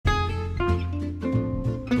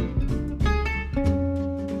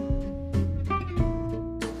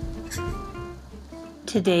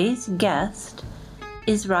Today's guest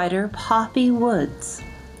is writer Poppy Woods.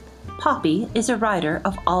 Poppy is a writer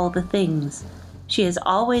of all the things. She has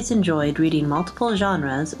always enjoyed reading multiple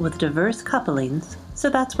genres with diverse couplings, so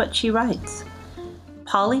that's what she writes.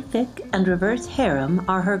 Polyfic and reverse harem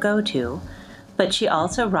are her go-to, but she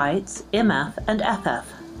also writes MF and FF.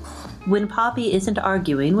 When Poppy isn't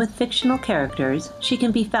arguing with fictional characters, she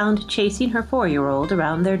can be found chasing her 4-year-old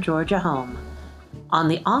around their Georgia home. On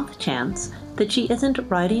the off chance that she isn't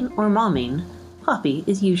writing or momming, Poppy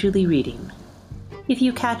is usually reading. If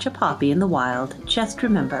you catch a Poppy in the wild, just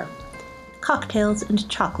remember, cocktails and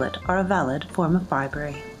chocolate are a valid form of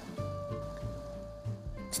bribery.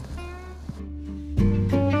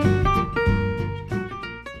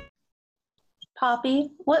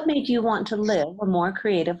 Poppy, what made you want to live a more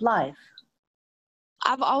creative life?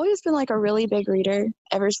 I've always been like a really big reader.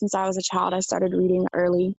 Ever since I was a child, I started reading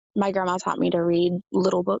early. My grandma taught me to read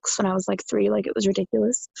little books when I was like 3, like it was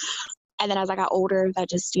ridiculous. And then as I got older, that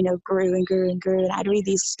just, grew and grew and grew. And I'd read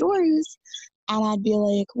these stories and I'd be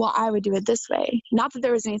like, well, I would do it this way. Not that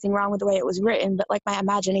there was anything wrong with the way it was written, but like my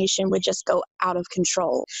imagination would just go out of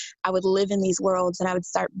control. I would live in these worlds and I would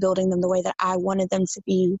start building them the way that I wanted them to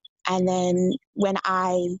be. And then when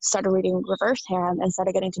I started reading reverse harem and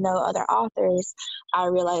started getting to know other authors, I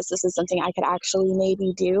realized this is something I could actually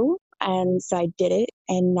maybe do. And so I did it.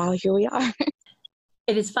 And now here we are.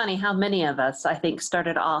 It is funny how many of us, I think,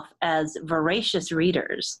 started off as voracious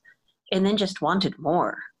readers and then just wanted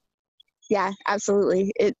more. Yeah,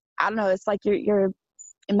 absolutely. I don't know. It's like your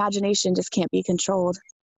imagination just can't be controlled.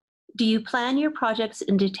 Do you plan your projects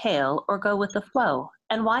in detail or go with the flow?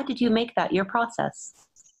 And why did you make that your process?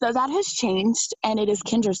 So that has changed, and it is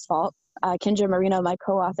Kendra's fault. Kendra Marino, my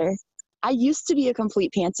co-author. I used to be a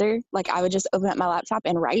complete pantser. Like I would just open up my laptop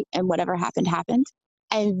and write, and whatever happened, happened.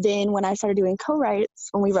 And then when I started doing co-writes,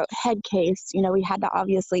 when we wrote Head Case, we had to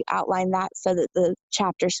obviously outline that so that the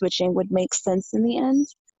chapter switching would make sense in the end.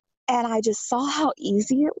 And I just saw how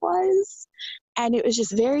easy it was. And it was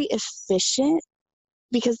just very efficient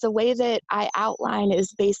because the way that I outline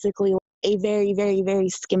is basically a very, very, very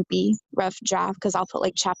skimpy, rough draft because I'll put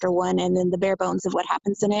like chapter 1 and then the bare bones of what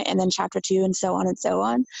happens in it and then chapter 2 and so on and so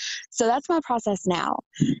on. So that's my process now.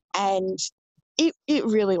 And it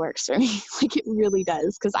really works for me. Like it really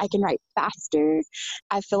does because I can write faster.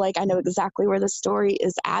 I feel like I know exactly where the story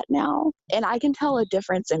is at now. And I can tell a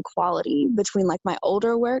difference in quality between like my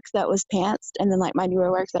older work that was pantsed and then like my newer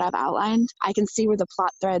work that I've outlined. I can see where the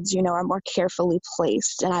plot threads, are more carefully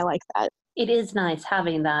placed. And I like that. It is nice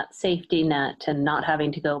having that safety net and not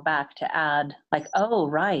having to go back to add like, oh,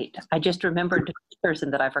 right, I just remembered the person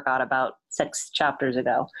that I forgot about 6 chapters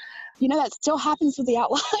ago. That still happens with the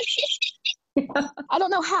outline. I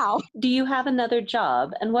don't know how. Do you have another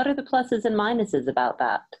job? And what are the pluses and minuses about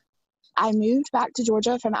that? I moved back to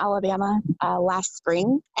Georgia from Alabama last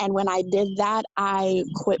spring. And when I did that, I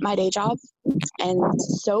quit my day job. And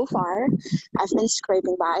so far, I've been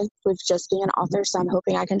scraping by with just being an author. So I'm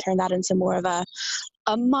hoping I can turn that into more of a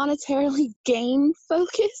monetarily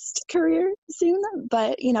gain-focused career soon.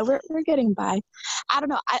 But, we're getting by. I don't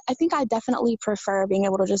know. I think I definitely prefer being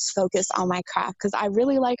able to just focus on my craft because I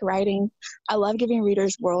really like writing. I love giving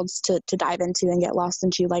readers worlds to dive into and get lost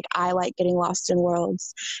into. Like, I like getting lost in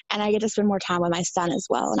worlds. And I get to spend more time with my son as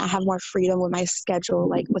well. And I have more freedom with my schedule,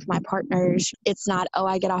 like with my partners. It's not,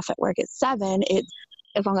 I get off at work at 7. It's,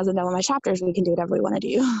 as long as I'm done with my chapters, we can do whatever we want to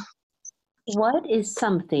do. What is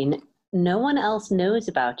something no one else knows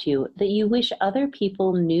about you that you wish other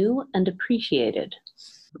people knew and appreciated?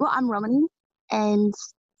 Well, I'm Romani, and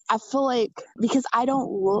I feel like because I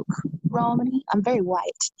don't look Romani, I'm very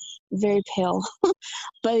white, very pale.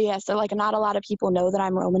 But yeah, so like not a lot of people know that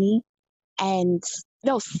I'm Romani, and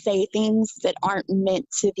they'll say things that aren't meant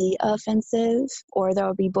to be offensive, or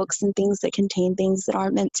there'll be books and things that contain things that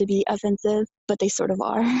aren't meant to be offensive, but they sort of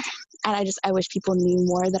are. And I wish people knew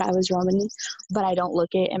more that I was Romani, but I don't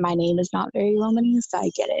look it, and my name is not very Romani, so I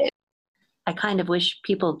get it. I kind of wish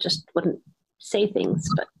people just wouldn't say things,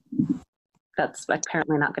 but that's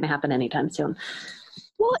apparently not going to happen anytime soon.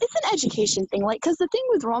 Well, it's an education thing, because the thing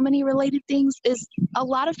with Romani-related things is a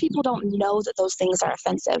lot of people don't know that those things are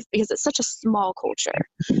offensive because it's such a small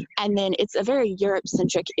culture. And then it's a very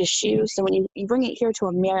Europe-centric issue. So when you bring it here to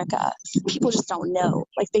America, people just don't know.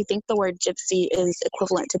 Like, they think the word gypsy is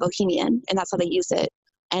equivalent to bohemian, and that's how they use it.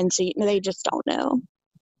 And so they just don't know.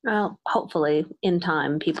 Well, hopefully in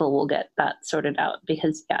time people will get that sorted out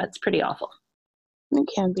because, yeah, it's pretty awful. It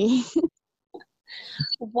can be.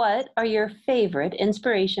 What are your favorite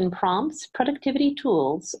inspiration prompts, productivity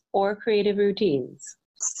tools, or creative routines?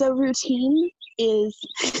 So routine, is,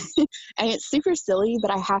 and it's super silly,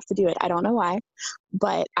 but I have to do it. I don't know why,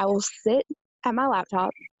 but I will sit at my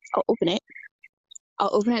laptop, I'll open it,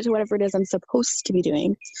 to whatever it is I'm supposed to be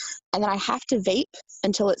doing, and then I have to vape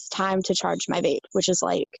until it's time to charge my vape, which is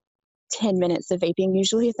like 10 minutes of vaping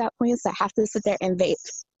usually at that point. So I have to sit there and vape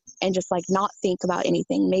and just like not think about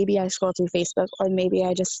anything. Maybe I scroll through Facebook, or maybe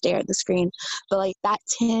I just stare at the screen. But like that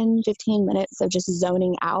 10-15 minutes of just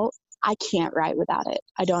zoning out, I can't write without it.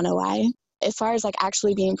 I don't know why. As far as like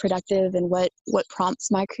actually being productive and what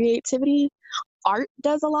prompts my creativity, art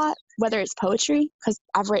does a lot, whether it's poetry, because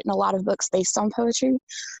I've written a lot of books based on poetry,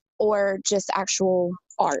 or just actual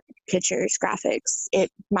art, pictures, graphics.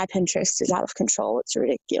 My Pinterest is out of control. It's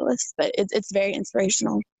ridiculous, but it's very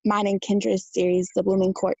inspirational. Mine and Kendra's series, The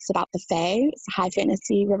Blooming Courts, about the Fae, it's a high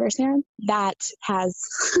fantasy reverse harem, that has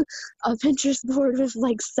a Pinterest board with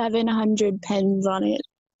like 700 pens on it.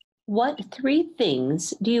 What 3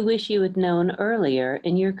 things do you wish you had known earlier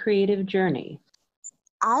in your creative journey?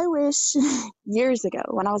 I wish years ago,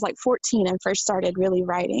 when I was like 14 and first started really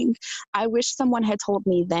writing, I wish someone had told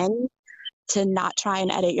me then to not try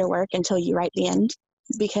and edit your work until you write the end,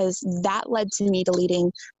 because that led to me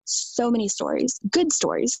deleting so many stories, good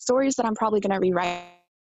stories that I'm probably going to rewrite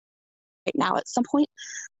right now at some point,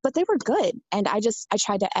 but they were good. And I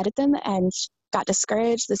tried to edit them and got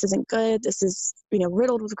discouraged. This isn't good. This is,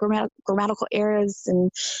 riddled with grammatical errors,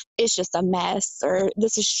 and it's just a mess, or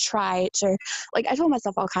this is trite, or like I told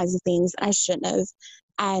myself all kinds of things and I shouldn't have.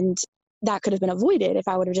 And that could have been avoided if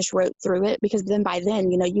I would have just wrote through it, because then by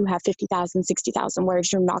then, you have 50,000, 60,000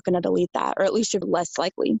 words. You're not going to delete that, or at least you're less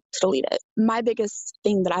likely to delete it. My biggest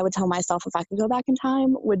thing that I would tell myself if I could go back in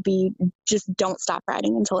time would be just don't stop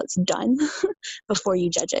writing until it's done before you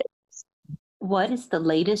judge it. What is the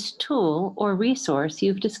latest tool or resource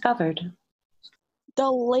you've discovered?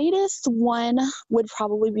 The latest one would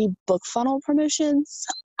probably be BookFunnel promotions.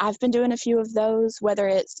 I've been doing a few of those, whether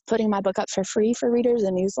it's putting my book up for free for readers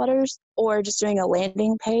and newsletters, or just doing a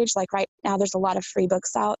landing page. Like right now, there's a lot of free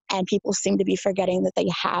books out, and people seem to be forgetting that they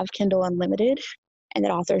have Kindle Unlimited, and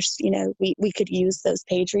that authors, we could use those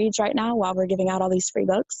page reads right now while we're giving out all these free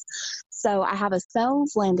books. So I have a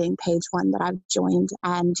sales landing page one that I've joined,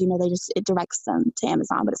 and, it directs them to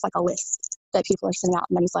Amazon, but it's like a list that people are sending out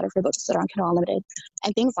in the newsletter for books that are on Kindle Unlimited.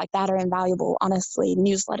 And things like that are invaluable. Honestly,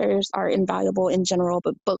 newsletters are invaluable in general,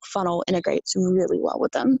 but BookFunnel integrates really well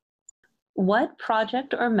with them. What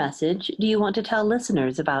project or message do you want to tell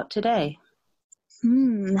listeners about today?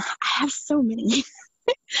 I have so many.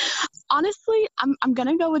 Honestly, I'm going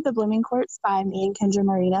to go with The Blooming Courts by me and Kendra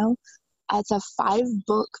Marino. It's a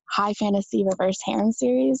 5-book high fantasy reverse harem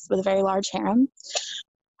series with a very large harem.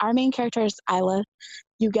 Our main character is Isla.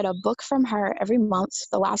 You get a book from her every month,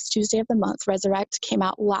 the last Tuesday of the month. Resurrect came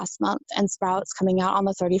out last month, and Sprout's coming out on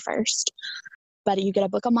the 31st. But you get a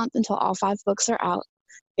book a month until all 5 books are out.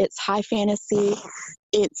 It's high fantasy.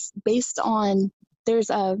 It's based on,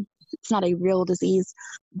 it's not a real disease,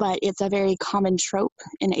 but it's a very common trope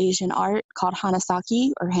in Asian art called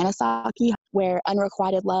Hanasaki, where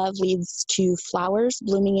unrequited love leads to flowers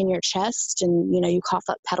blooming in your chest, and you cough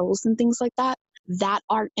up petals and things like that. That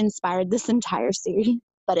art inspired this entire series,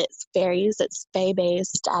 but it's fairies, it's fae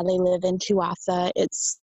based. They live in Tuatha.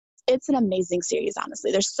 It's an amazing series,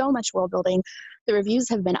 honestly. There's so much world building. The reviews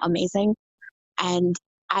have been amazing, and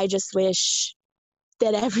I just wish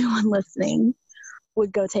that everyone listening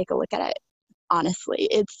would go take a look at it. Honestly,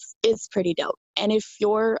 it's pretty dope. And if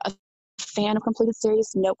you're a fan of completed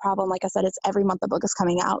series, no problem. Like I said, it's every month the book is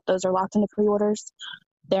coming out. Those are locked into pre-orders.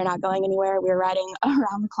 They're not going anywhere. We're writing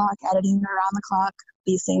around the clock, editing around the clock.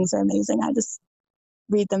 These things are amazing. I just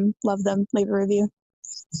read them, love them, leave a review.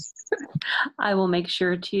 I will make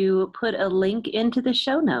sure to put a link into the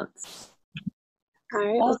show notes. All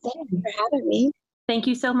right. Well, thank you for having me. Thank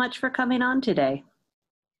you so much for coming on today.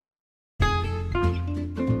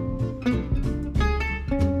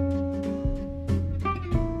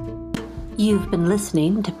 You've been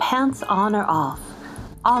listening to Pants On or Off,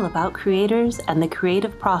 all about creators and the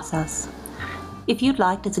creative process. If you'd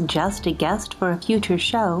like to suggest a guest for a future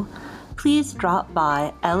show, please drop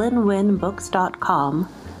by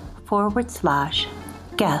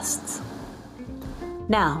ellenwynbooks.com/guests.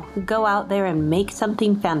 Now, go out there and make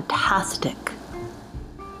something fantastic.